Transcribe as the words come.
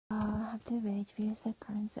have to wait few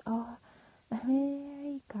seconds. Oh,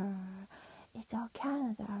 America. It's all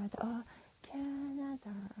Canada. Oh,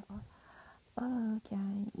 Canada. Oh,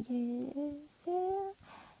 can you see?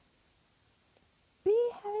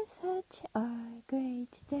 We have such a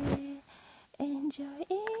great day. Enjoy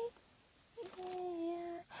it.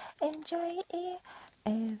 Yeah. Enjoy it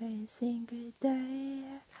every single day.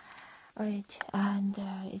 Alright, and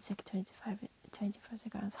it's like 24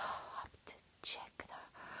 seconds. I have to check that.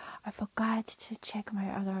 I forgot to check my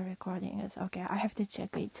other recordings. Okay, I have to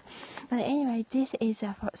check it. But anyway, this is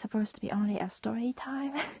supposed to be only a story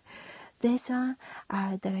time. This one,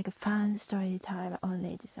 the like fun story time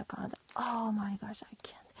only this account. Oh my gosh, I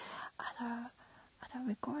can't. Other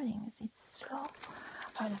recordings, it's slow.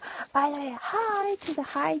 Hold on. By the way,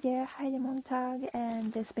 hi there, hi the Montag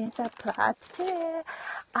and the Spencer Pratt too.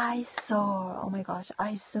 Oh my gosh,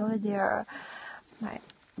 I saw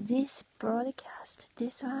this broadcast.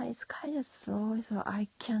 This one is kind of slow, so I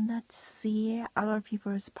cannot see other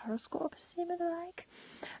people's periscope, seemed like.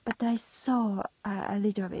 But I saw a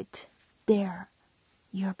little bit there.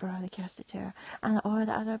 Your broadcast too, and all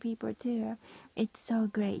the other people too. It's so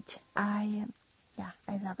great. I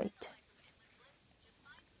love it.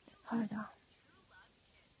 Hold on.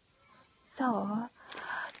 So,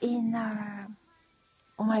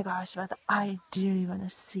 oh my gosh, but I really wanna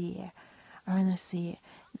see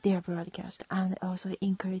their broadcast, and also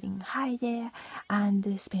including Heidi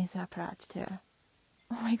and Spencer Pratt too.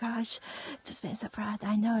 Oh my gosh, the Spencer Pratt.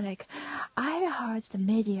 I know, like, I heard the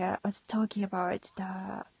media was talking about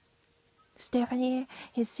the Stephanie,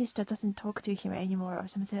 his sister doesn't talk to him anymore or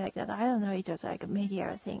something like that. I don't know, it was like a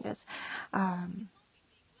media thing.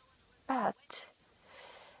 But,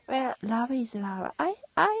 well, love is love. I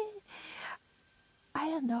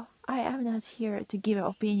don't know. I am not here to give an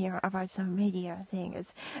opinion about some media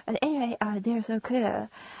things. But anyway, they're so cool.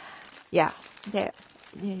 Yeah, they're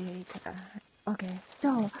really cool. Okay,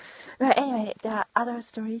 so, well, anyway, the other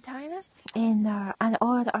story time and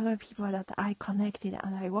all the other people that I connected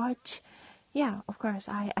and I watch. Yeah, of course,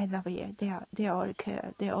 I love you. They're all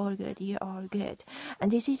cool. They're all good. You're all good.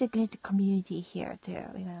 And this is a good community here too.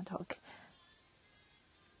 We're gonna talk.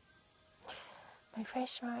 My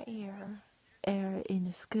freshman year, in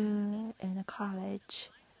the school, in the college,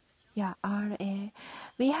 yeah, RA.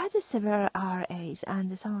 We had several RAs,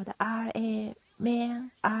 and some of the RA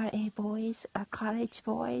men, RA boys, college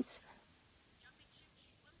boys.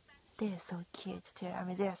 They're so cute too. I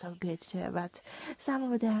mean, they're so good too. But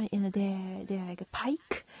some of them, they're like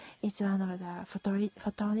Pike. It's one of the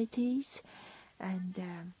fraternities. And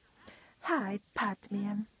hi,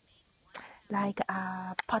 Patman. Like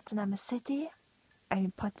Putnam City. I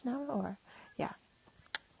mean Putnam, or yeah.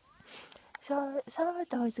 So some of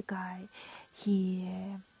those guy,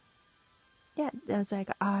 there's like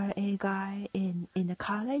RA guy in the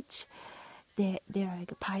college. They're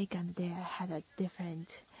like Pike, and they had a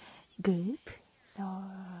different group, so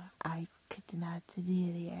I could not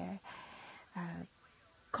really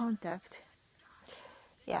contact.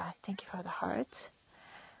 Yeah, thank you for the heart.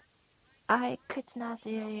 I could not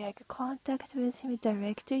really like contact with him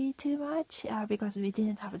directly too much because we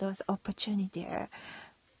didn't have those opportunities.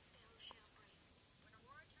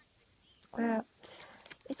 Well,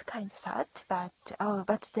 it's kind of sad, but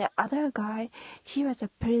the other guy, he was a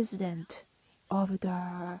president of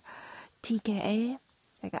the TKA,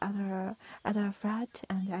 like other frat,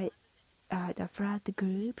 and the frat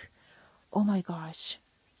group. Oh my gosh,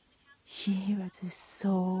 he was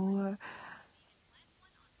so,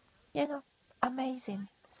 amazing,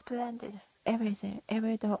 splendid, everything,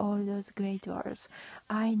 all those great words.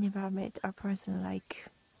 I never met a person like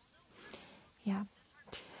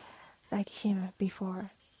him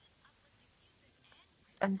before.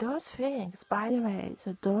 And those feelings, by the way,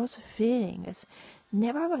 so those feelings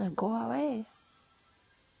never gonna go away.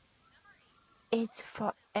 It's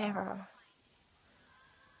forever.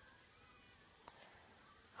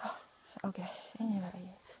 Okay,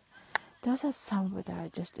 anyways. Those are some of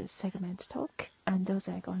the just a segment talk, and those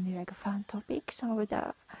are like only like fun topics. Some of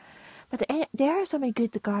the, but there are so many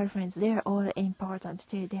good girlfriends. They're all important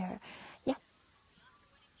too. Yeah.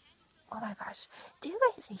 Oh my gosh, do you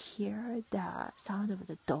guys hear the sound of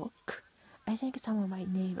the dog? I think some of my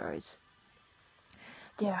neighbors,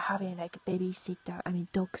 they're having like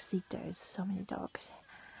dog sitters. So many dogs,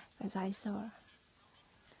 as I saw.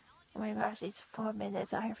 Oh my gosh, it's 4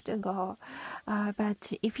 minutes. I have to go.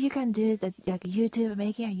 But if you can do the like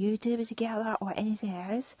making a YouTube together or anything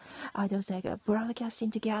else, those like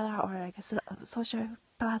broadcasting together or like social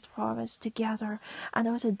platforms together, and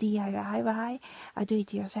also DIY, do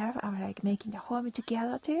it yourself, or like making the home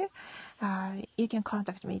together too. You can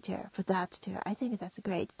contact me too for that too. I think that's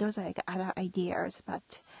great. Those are like other ideas,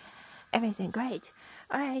 but everything great.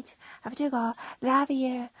 Alright, have to go. Love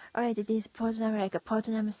you. Alright, this Poznan, like a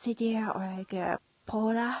Poznan city, or like a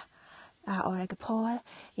Pola, or like a Paul.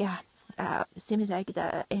 Yeah, seems like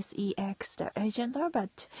the SEX, the agenda,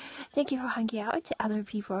 but thank you for hanging out. Other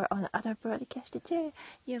people on other broadcasts too.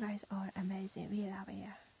 You guys are amazing. We love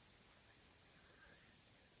you.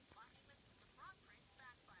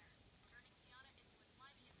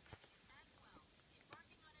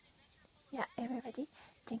 Yeah, everybody,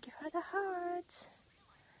 thank you for the hearts.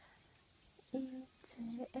 It's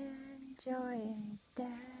enjoy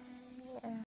day.